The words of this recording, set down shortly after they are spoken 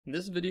In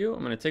this video,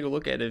 I'm going to take a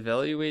look at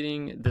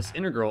evaluating this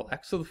integral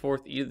x to the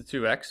fourth e to the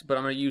 2x, but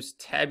I'm going to use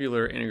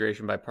tabular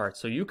integration by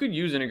parts. So you could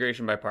use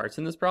integration by parts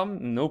in this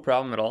problem, no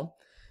problem at all.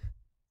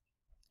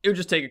 It would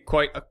just take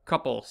quite a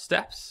couple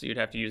steps. You'd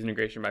have to use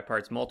integration by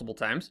parts multiple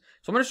times.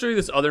 So I'm going to show you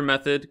this other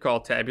method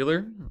called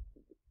tabular.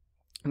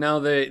 Now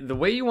the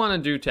way you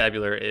want to do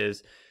tabular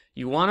is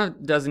you want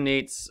to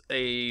designate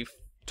a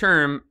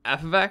term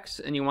f of x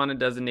and you want to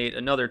designate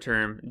another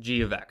term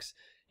g of x.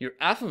 Your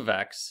f of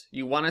x,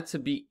 you want it to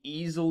be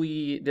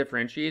easily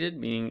differentiated,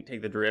 meaning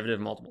take the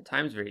derivative multiple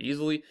times very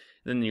easily.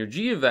 Then your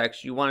g of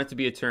x, you want it to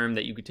be a term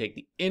that you could take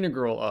the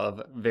integral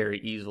of very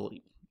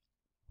easily.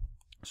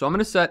 So I'm going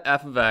to set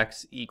f of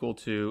x equal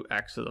to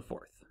x to the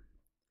fourth.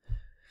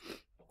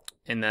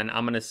 And then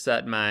I'm going to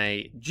set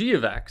my g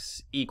of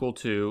x equal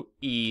to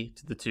e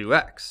to the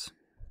 2x.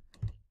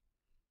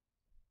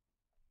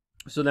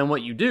 So then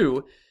what you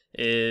do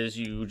is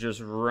you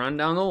just run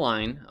down the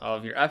line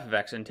of your f of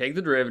x and take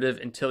the derivative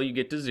until you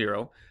get to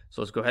 0.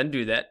 So let's go ahead and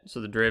do that. So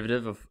the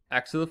derivative of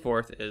x to the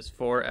fourth is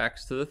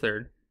 4x to the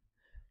third.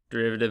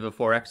 Derivative of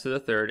 4x to the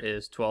third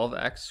is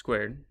 12x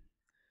squared.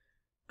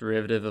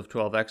 Derivative of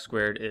 12x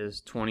squared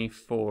is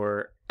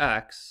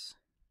 24x.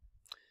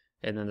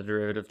 And then the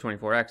derivative of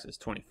 24x is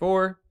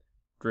 24.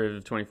 Derivative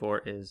of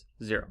 24 is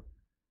 0.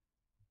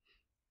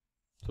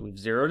 So we've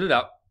zeroed it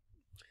out.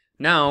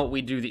 Now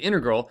we do the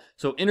integral.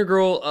 So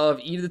integral of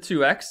e to the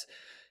 2x.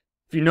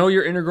 If you know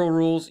your integral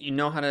rules, you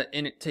know how to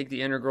take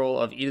the integral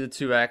of e to the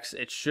 2x.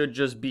 It should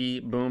just be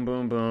boom,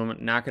 boom, boom,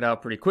 knock it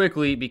out pretty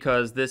quickly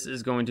because this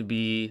is going to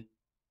be,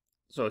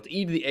 so it's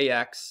e to the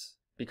ax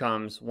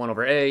becomes 1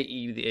 over a,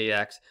 e to the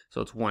ax.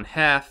 So it's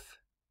 1/2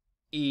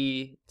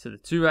 e to the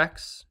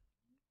 2x.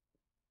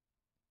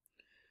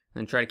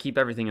 And try to keep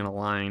everything in a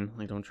line.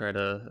 Like don't try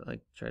to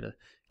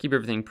keep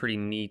everything pretty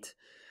neat.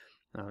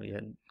 Yeah,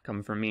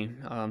 coming from me.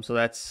 So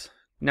that's,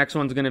 next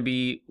one's going to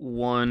be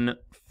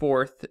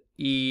 1/4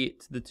 e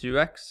to the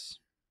 2x.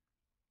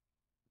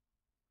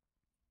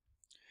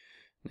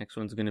 Next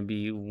one's going to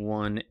be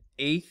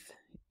 1/8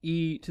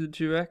 e to the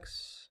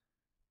 2x.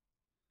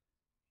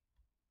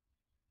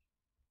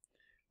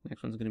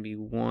 Next one's going to be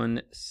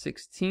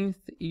 1/16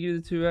 e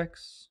to the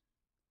 2x.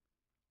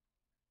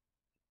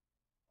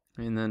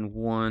 And then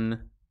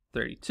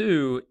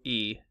 1/32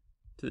 e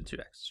to the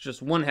 2x. It's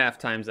just 1/2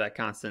 times that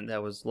constant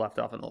that was left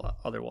off in the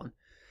other one.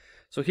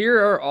 So here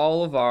are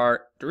all of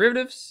our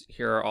derivatives.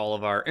 Here are all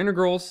of our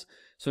integrals.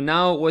 So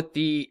now what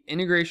the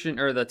integration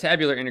or the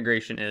tabular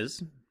integration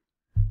is,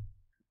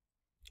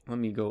 let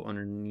me go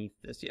underneath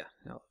this. Yeah,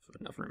 I'll have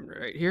enough room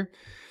right here.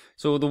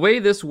 So the way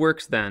this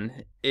works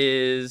then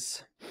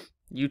is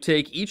you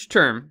take each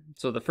term,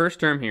 so the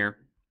first term here,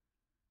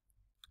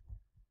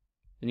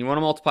 and you want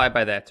to multiply it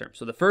by that term.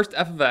 So the first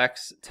f of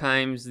x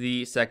times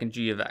the second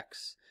g of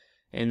x.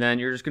 And then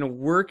you're just going to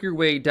work your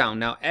way down.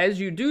 Now, as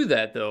you do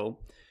that, though,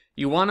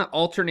 you want to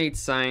alternate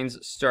signs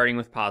starting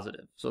with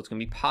positive. So it's going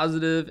to be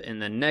positive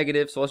and then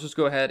negative. So let's just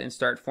go ahead and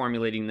start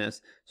formulating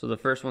this. So the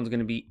first one's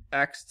going to be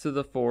x to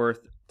the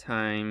fourth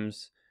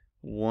times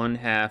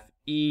 1/2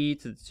 e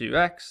to the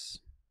 2x.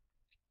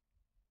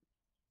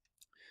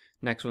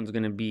 Next one's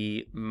going to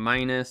be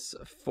minus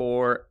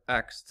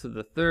 4x to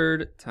the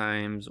third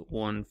times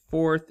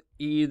 1/4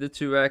 e to the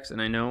 2x.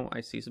 And I know I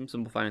see some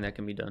simplifying that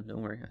can be done.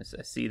 Don't worry, I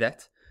see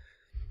that.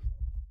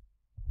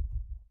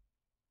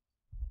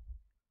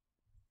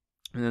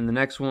 And then the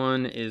next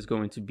one is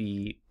going to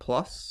be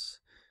plus.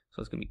 So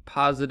it's going to be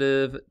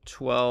positive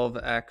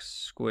 12x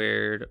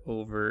squared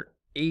over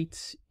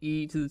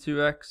 8e to the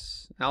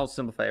 2x. I'll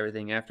simplify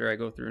everything after I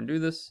go through and do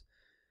this.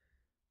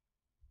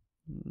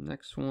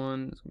 Next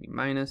one is going to be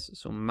minus.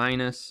 So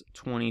minus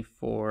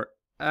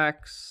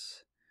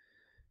 24x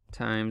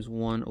times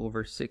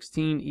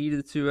 1/16 to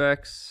the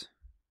 2x.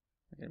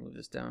 I gotta move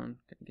this down.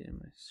 Gotta get in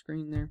my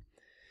screen there.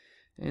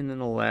 And then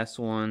the last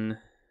one,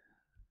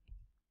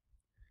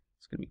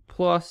 it's going to be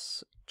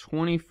plus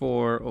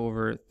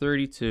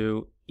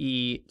 24/32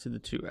 e to the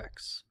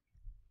 2x.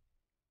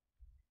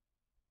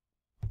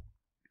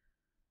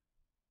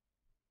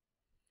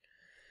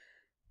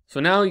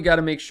 So now you got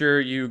to make sure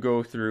you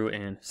go through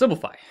and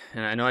simplify.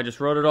 And I know I just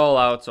wrote it all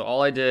out. So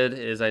all I did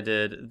is I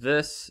did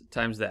this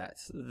times that,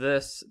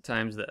 this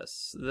times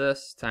this,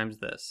 this times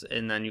this.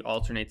 And then you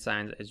alternate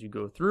signs as you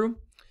go through.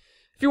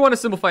 If you want to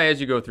simplify as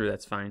you go through,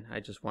 that's fine. I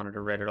just wanted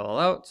to write it all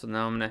out. So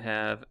now I'm going to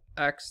have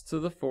x to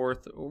the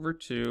fourth over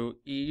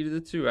 2 e to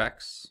the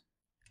 2x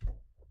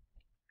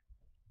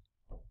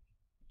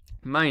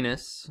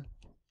minus,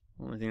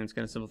 the only thing that's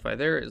going to simplify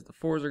there is the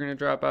 4s are going to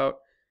drop out,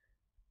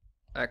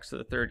 x to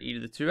the third e to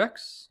the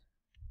 2x.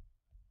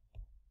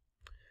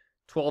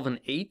 12 and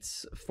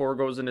 8, 4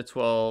 goes into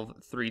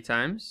 12 3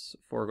 times,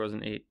 4 goes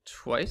into 8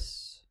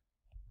 twice,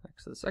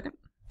 x to the second.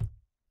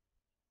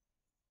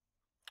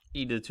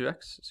 E to the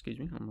 2x, excuse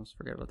me, almost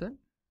forgot about that.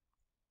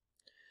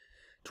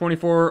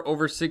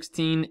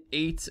 24/16,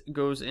 8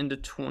 goes into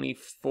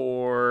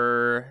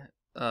 24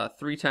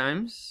 3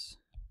 times.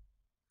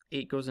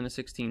 8 goes into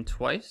 16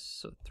 twice,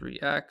 so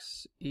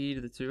 3x e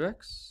to the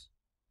 2x.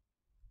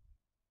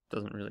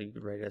 doesn't really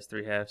write it as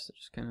 3/2, so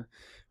just kind of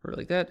write it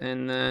like that.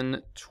 And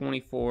then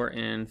 24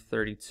 and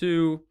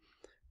 32.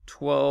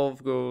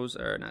 12 goes,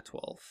 or not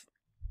 12,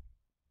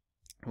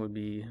 would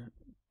be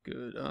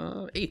good.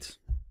 8.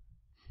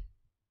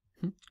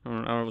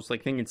 I was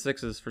like thinking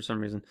 6s for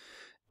some reason.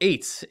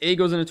 8. 8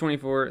 goes into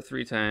 24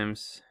 3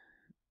 times.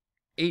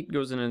 8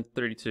 goes into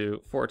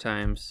 32 4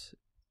 times.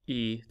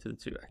 E to the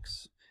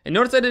 2x. And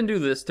notice I didn't do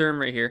this term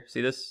right here.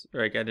 See this?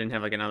 Like I didn't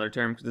have like another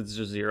term because it's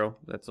just 0.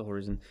 That's the whole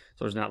reason.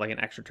 So there's not like an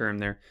extra term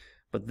there.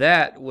 But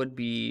that would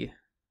be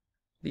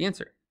the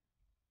answer.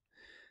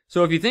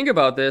 So if you think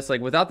about this,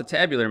 like without the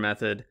tabular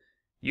method,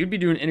 you'd be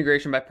doing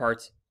integration by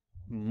parts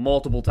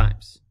multiple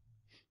times.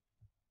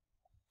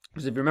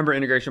 Because if you remember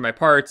integration by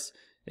parts,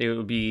 it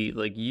would be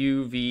like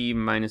uv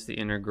minus the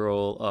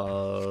integral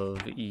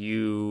of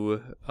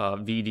u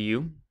v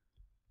du.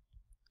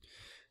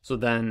 So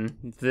then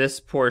this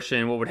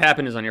portion, what would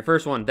happen is on your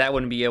first one, that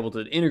wouldn't be able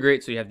to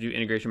integrate, so you have to do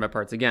integration by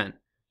parts again.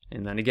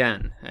 And then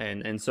again,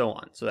 and so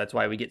on. So that's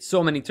why we get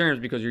so many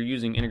terms, because you're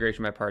using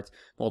integration by parts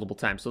multiple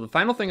times. So the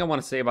final thing I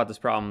want to say about this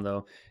problem,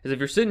 though, is if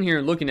you're sitting here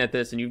looking at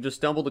this and you've just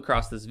stumbled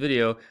across this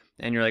video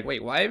and you're like,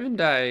 wait, why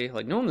haven't I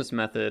like known this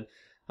method?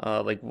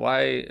 Like,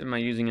 why am I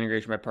using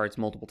integration by parts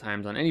multiple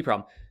times on any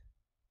problem?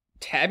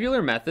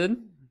 Tabular method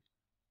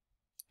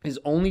is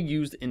only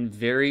used in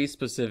very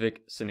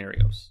specific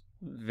scenarios.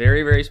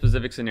 Very, very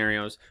specific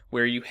scenarios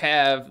where you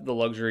have the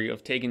luxury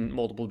of taking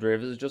multiple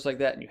derivatives just like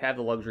that, and you have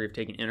the luxury of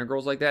taking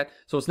integrals like that.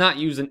 So it's not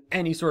used in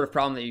any sort of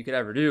problem that you could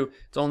ever do.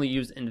 It's only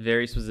used in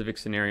very specific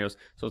scenarios.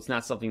 So it's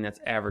not something that's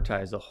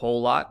advertised a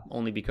whole lot,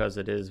 only because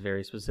it is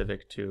very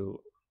specific to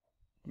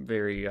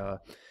very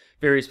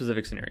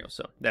specific scenarios.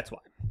 So that's why.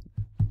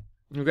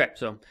 Okay,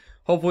 so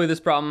hopefully this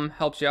problem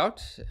helps you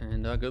out,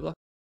 and good luck.